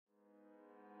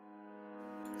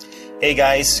Hey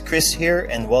guys, Chris here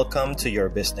and welcome to your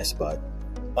Business Bud.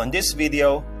 On this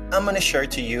video, I'm going to share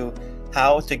to you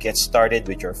how to get started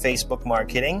with your Facebook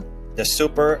marketing the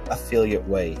super affiliate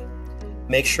way.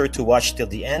 Make sure to watch till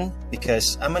the end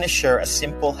because I'm going to share a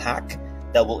simple hack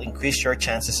that will increase your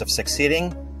chances of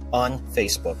succeeding on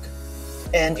Facebook.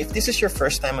 And if this is your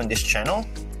first time on this channel,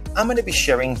 I'm going to be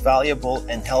sharing valuable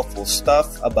and helpful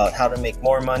stuff about how to make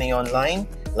more money online,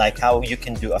 like how you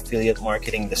can do affiliate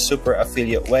marketing the super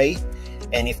affiliate way.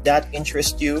 And if that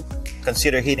interests you,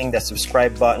 consider hitting that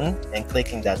subscribe button and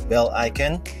clicking that bell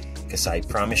icon because I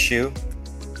promise you,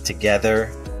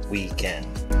 together we can.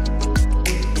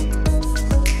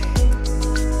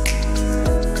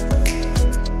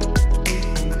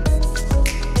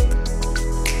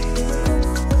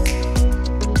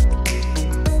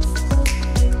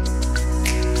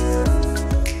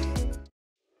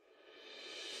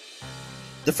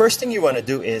 The first thing you want to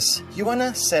do is you want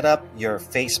to set up your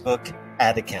Facebook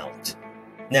ad account.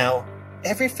 Now,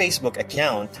 every Facebook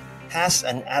account has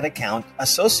an ad account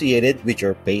associated with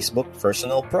your Facebook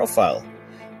personal profile.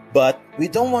 But we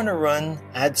don't want to run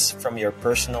ads from your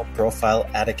personal profile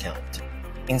ad account.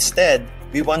 Instead,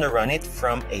 we want to run it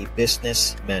from a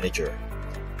business manager.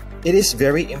 It is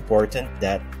very important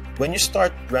that when you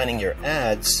start running your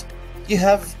ads, you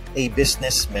have a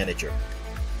business manager.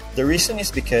 The reason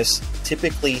is because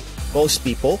typically most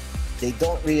people, they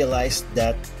don't realize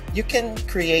that you can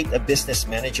create a business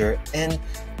manager, and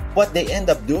what they end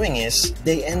up doing is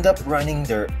they end up running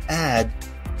their ad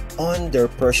on their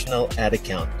personal ad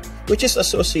account, which is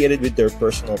associated with their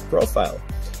personal profile.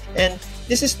 And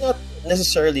this is not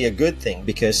necessarily a good thing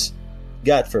because,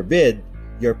 God forbid,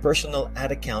 your personal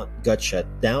ad account got shut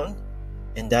down,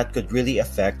 and that could really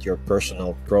affect your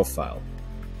personal profile.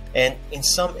 And in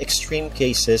some extreme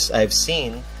cases I've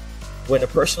seen, when a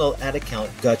personal ad account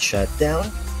got shut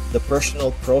down, the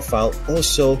personal profile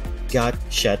also got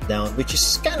shut down, which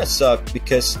is kind of sucked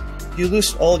because you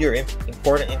lose all your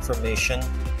important information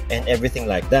and everything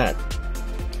like that.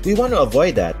 We want to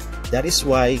avoid that. That is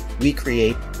why we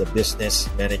create the business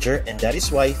manager, and that is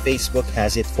why Facebook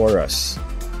has it for us.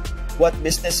 What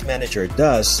business manager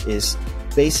does is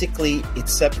basically it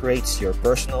separates your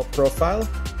personal profile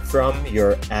from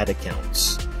your ad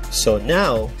accounts. So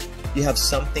now you have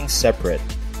something separate,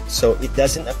 so it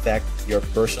doesn't affect your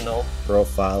personal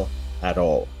profile at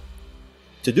all.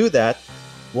 To do that,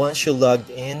 once you logged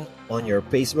in on your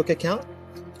Facebook account,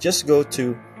 just go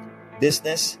to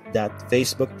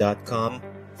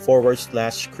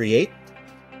business.facebook.com/create,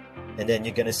 and then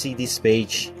you're gonna see this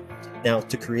page. Now,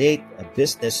 to create a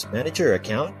business manager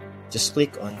account, just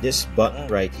click on this button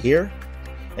right here,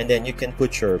 and then you can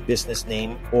put your business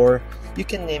name, or you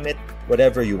can name it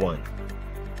whatever you want.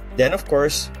 Then of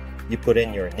course, you put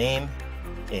in your name,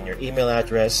 in your email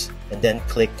address, and then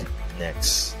click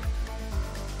next.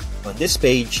 On this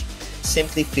page,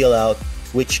 simply fill out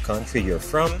which country you're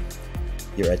from,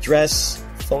 your address,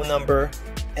 phone number,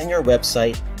 and your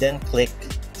website, then click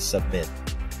submit.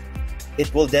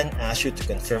 It will then ask you to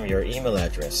confirm your email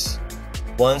address.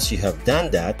 Once you have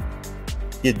done that,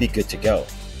 you'd be good to go.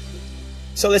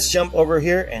 So let's jump over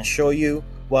here and show you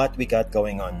what we got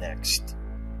going on next.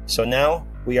 So now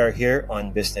we are here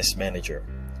on Business Manager.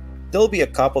 There'll be a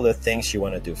couple of things you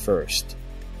want to do first.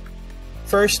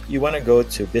 First, you want to go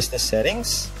to Business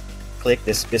Settings, click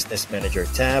this Business Manager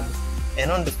tab,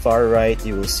 and on the far right,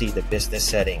 you will see the Business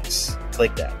Settings.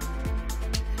 Click that.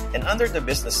 And under the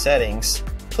Business Settings,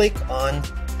 click on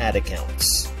Ad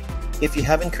Accounts. If you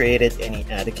haven't created any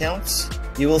ad accounts,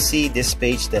 you will see this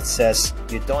page that says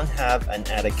you don't have an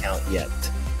ad account yet.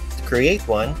 To create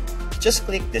one, just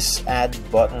click this add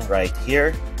button right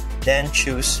here, then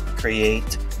choose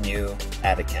create new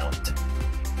ad account.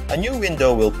 A new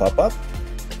window will pop up.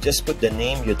 Just put the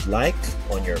name you'd like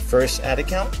on your first ad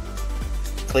account,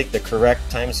 click the correct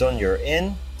time zone you're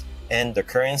in and the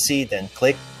currency, then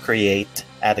click create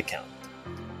ad account.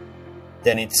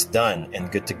 Then it's done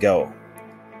and good to go.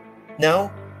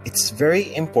 Now, it's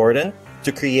very important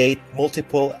to create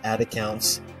multiple ad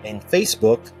accounts, and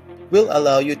Facebook will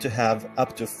allow you to have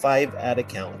up to 5 ad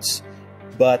accounts,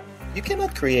 but you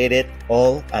cannot create it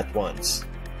all at once.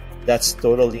 That's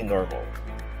totally normal.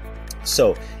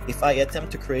 So if I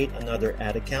attempt to create another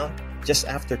ad account, just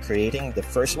after creating the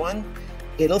first one,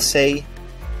 it'll say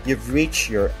you've reached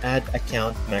your ad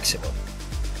account maximum.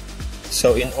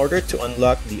 So in order to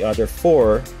unlock the other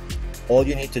 4, all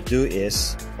you need to do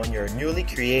is, on your newly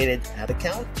created ad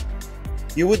account,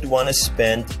 you would want to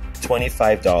spend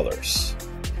 $25.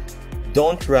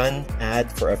 Don't run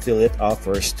ad for affiliate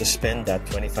offers to spend that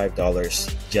 $25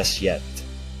 just yet.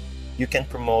 You can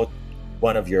promote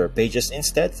one of your pages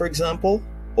instead, for example,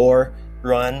 or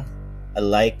run a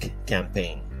like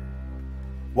campaign.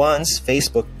 Once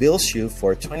Facebook bills you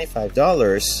for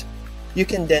 $25, you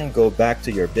can then go back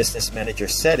to your business manager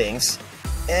settings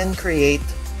and create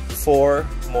 4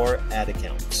 more ad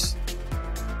accounts.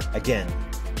 Again,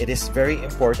 it is very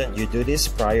important you do this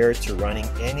prior to running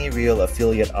any real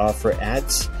affiliate offer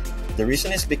ads. The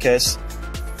reason is because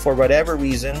for whatever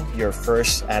reason your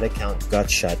first ad account got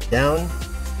shut down,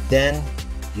 then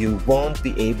you won't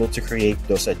be able to create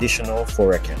those additional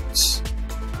 4 accounts.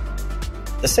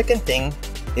 The second thing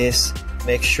is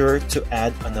make sure to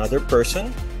add another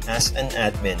person as an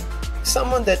admin,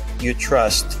 someone that you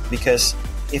trust, because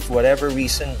if whatever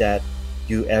reason that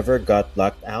you ever got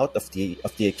locked out of the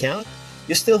account,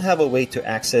 you still have a way to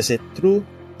access it through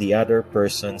the other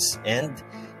person's end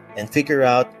and figure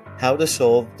out how to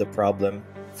solve the problem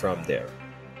from there.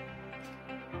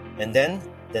 And then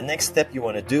the next step you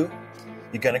want to do,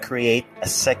 you're going to create a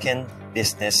second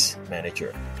business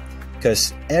manager,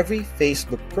 because every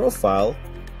Facebook profile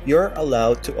you're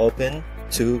allowed to open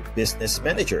 2 business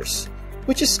managers,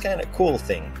 which is kind of cool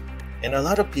thing, and a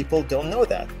lot of people don't know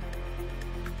that.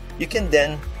 You can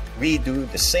then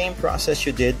redo the same process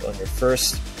you did on your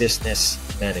first business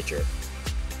manager.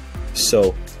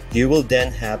 So you will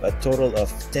then have a total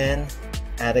of 10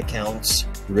 ad accounts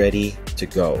ready to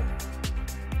go.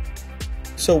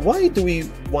 So why do we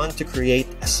want to create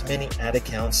as many ad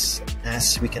accounts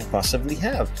as we can possibly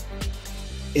have?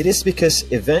 It is because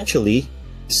eventually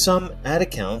some ad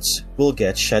accounts will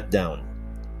get shut down.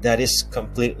 That is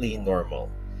completely normal.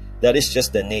 That is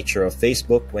just the nature of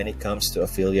Facebook when it comes to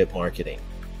affiliate marketing.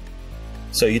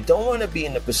 So you don't want to be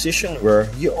in a position where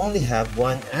you only have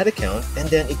 1 ad account and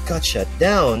then it got shut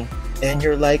down and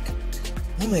you're like,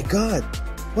 oh my god,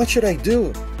 what should I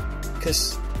do?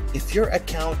 Because if your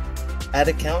ad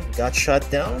account got shut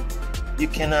down, you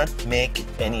cannot make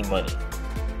any money.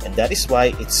 And that is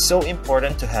why it's so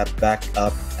important to have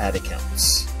backup ad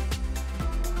accounts.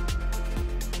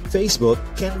 Facebook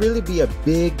can really be a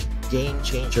big game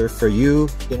changer for you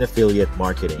in affiliate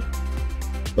marketing.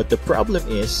 But the problem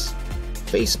is,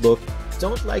 Facebook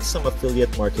don't like some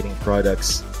affiliate marketing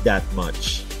products that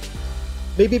much.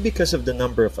 Maybe because of the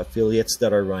number of affiliates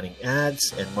that are running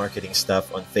ads and marketing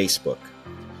stuff on Facebook.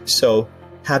 So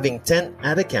having 10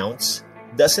 ad accounts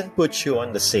doesn't put you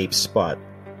on the safe spot.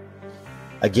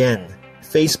 Again,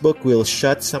 Facebook will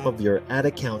shut some of your ad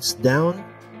accounts down,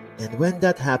 and when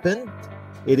that happened,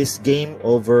 it is game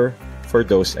over for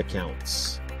those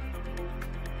accounts.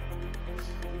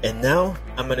 And now,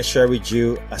 I'm going to share with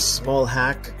you a small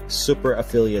hack super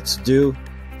affiliates do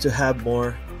to have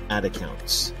more ad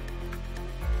accounts.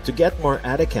 To get more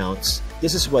ad accounts,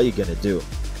 this is what you're going to do.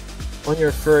 On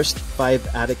your first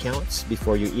 5 ad accounts,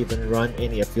 before you even run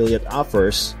any affiliate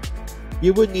offers,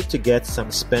 you would need to get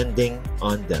some spending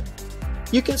on them.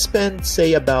 You can spend,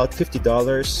 say, about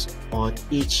 $50 on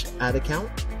each ad account.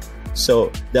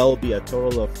 So that will be a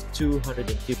total of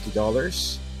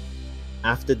 $250.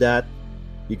 After that,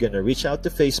 you're going to reach out to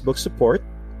Facebook support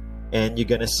and you're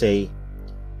going to say,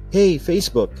 hey,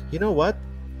 Facebook, you know what?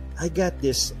 I got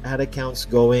this ad accounts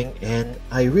going and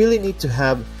I really need to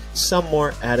have some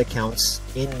more ad accounts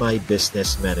in my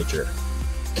business manager.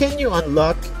 Can you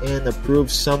unlock and approve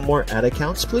some more ad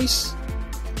accounts, please?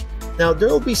 Now, there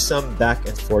will be some back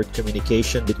and forth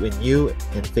communication between you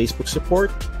and Facebook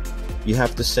support. You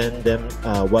have to send them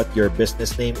what your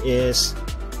business name is,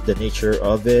 the nature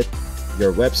of it,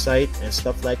 your website, and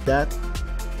stuff like that.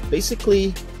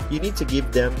 Basically, you need to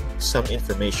give them some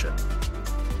information.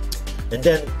 And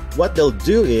then what they'll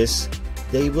do is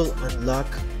they will unlock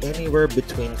anywhere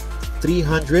between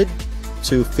 300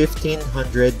 to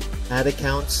 1,500 ad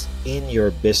accounts in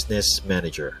your business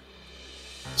manager.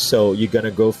 So you're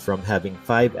gonna go from having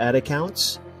 5 ad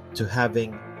accounts to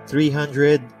having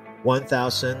 300,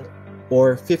 1,000,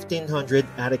 or 1,500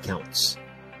 ad accounts.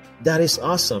 That is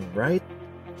awesome, right?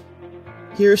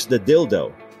 Here's the deal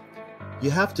though.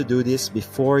 You have to do this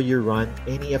before you run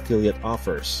any affiliate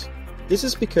offers. This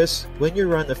is because when you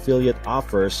run affiliate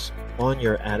offers on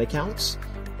your ad accounts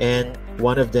and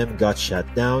one of them got shut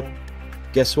down,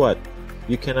 guess what?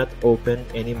 You cannot open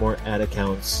any more ad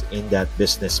accounts in that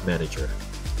business manager.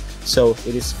 So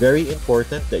it is very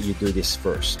important that you do this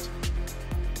first.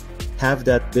 Have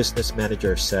that business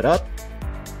manager set up,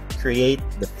 create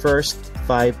the first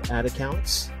 5 ad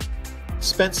accounts,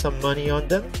 spend some money on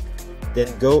them, then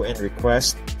go and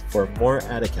request for more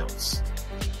ad accounts.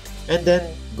 And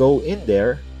then go in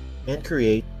there and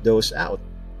create those out.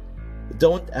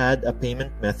 Don't add a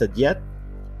payment method yet,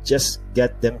 just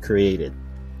get them created.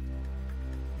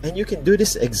 And you can do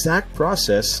this exact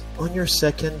process on your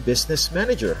second business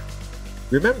manager.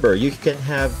 Remember, you can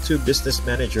have 2 business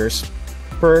managers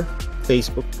per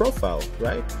Facebook profile,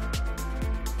 right?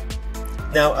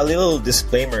 Now, a little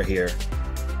disclaimer here.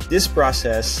 This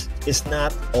process is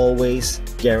not always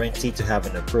guaranteed to have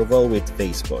an approval with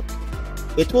Facebook.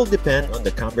 It will depend on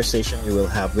the conversation you will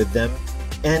have with them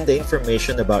and the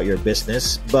information about your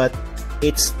business, but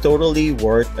it's totally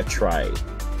worth a try.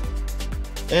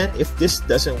 And if this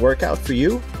doesn't work out for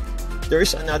you, there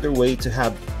is another way to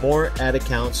have more ad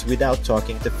accounts without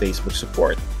talking to Facebook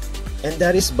support. And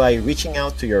that is by reaching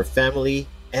out to your family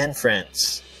and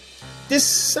friends. This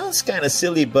sounds kind of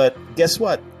silly, but guess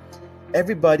what?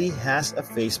 Everybody has a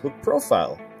Facebook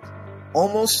profile.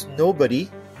 Almost nobody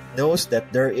knows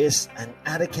that there is an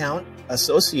ad account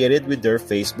associated with their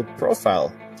Facebook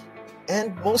profile.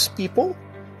 And most people,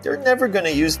 they're never going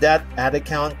to use that ad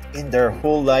account in their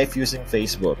whole life using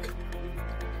Facebook.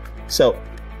 So,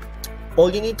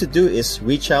 all you need to do is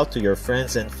reach out to your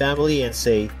friends and family and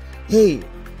say, hey,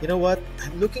 you know what?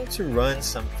 I'm looking to run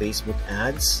some Facebook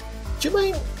ads. Do you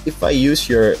mind if I use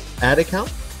your ad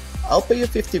account? I'll pay you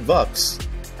 $50.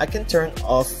 I can turn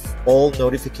off all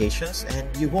notifications and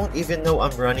you won't even know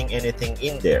I'm running anything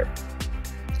in there.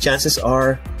 Chances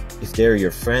are, if they're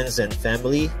your friends and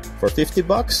family, for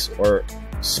 $50 or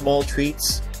small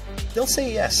treats, they'll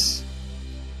say yes.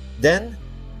 Then,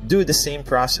 do the same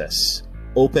process.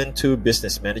 Open 2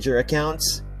 business manager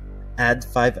accounts, add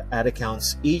 5 ad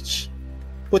accounts each,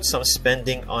 put some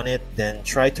spending on it, then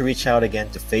try to reach out again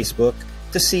to Facebook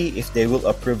to see if they will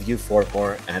approve you for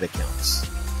more ad accounts.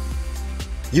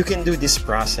 You can do this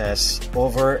process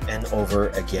over and over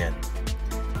again.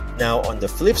 Now, on the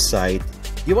flip side,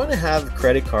 you want to have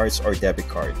credit cards or debit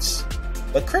cards.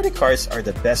 But credit cards are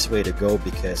the best way to go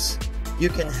because you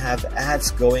can have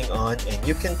ads going on and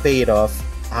you can pay it off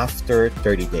after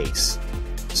 30 days.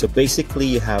 So basically,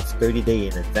 you have 30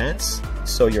 days in advance,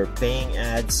 so you're paying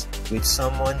ads with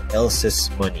someone else's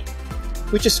money,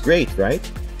 which is great, right?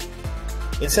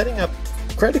 In setting up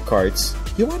credit cards,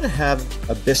 you want to have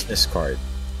a business card.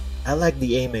 I like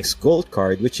the Amex Gold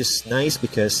card, which is nice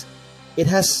because it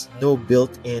has no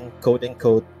built-in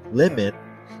quote-unquote limit,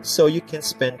 so you can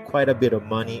spend quite a bit of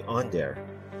money on there.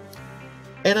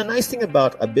 And a nice thing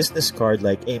about a business card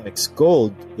like Amex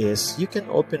Gold is you can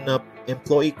open up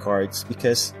employee cards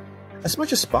because as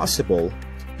much as possible,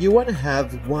 you want to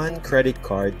have 1 credit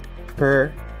card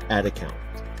per ad account.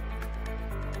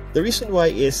 The reason why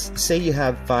is, say you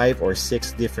have 5 or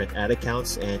 6 different ad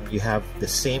accounts and you have the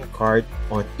same card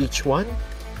on each one,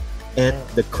 and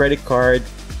the credit card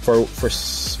for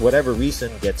whatever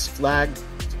reason gets flagged,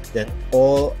 then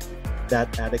all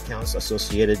that ad accounts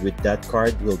associated with that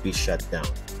card will be shut down.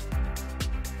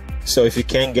 So if you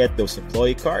can get those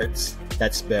employee cards,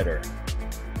 that's better.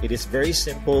 It is very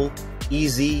simple,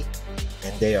 easy,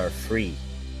 and they are free.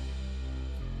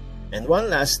 And one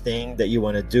last thing that you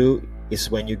want to do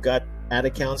is when you got ad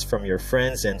accounts from your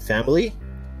friends and family,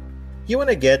 you want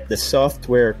to get the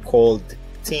software called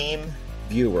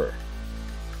TeamViewer.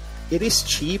 It is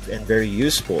cheap and very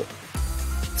useful.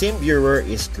 TeamViewer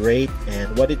is great,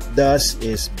 and what it does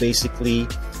is basically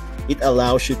it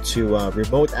allows you to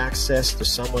remote access to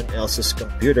someone else's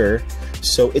computer,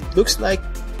 so it looks like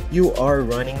you are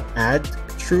running ad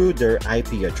through their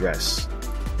IP address.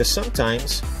 Because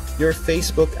sometimes your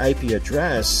Facebook IP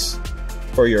address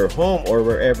for your home or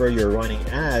wherever you're running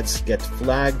ads get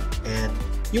flagged, and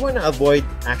you want to avoid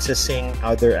accessing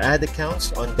other ad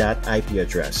accounts on that IP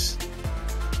address.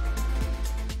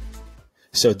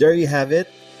 So there you have it,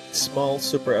 small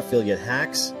super affiliate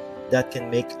hacks that can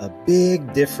make a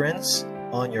big difference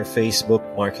on your Facebook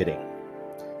marketing.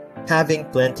 Having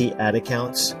plenty ad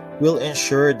accounts will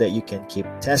ensure that you can keep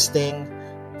testing,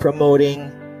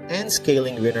 promoting, and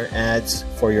scaling winner ads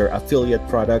for your affiliate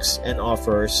products and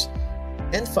offers,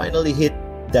 and finally hit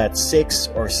that 6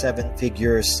 or 7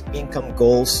 figures income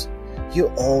goals you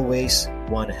always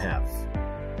want to have.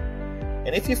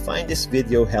 And if you find this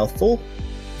video helpful,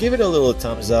 give it a little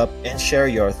thumbs up and share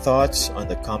your thoughts on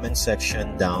the comment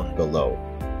section down below.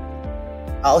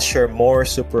 I'll share more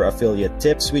super affiliate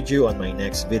tips with you on my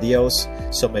next videos,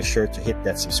 so make sure to hit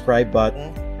that subscribe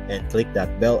button and click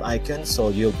that bell icon so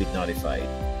you'll be notified.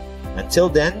 Until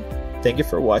then, thank you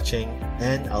for watching,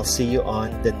 and I'll see you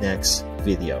on the next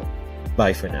video.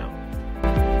 Bye for now.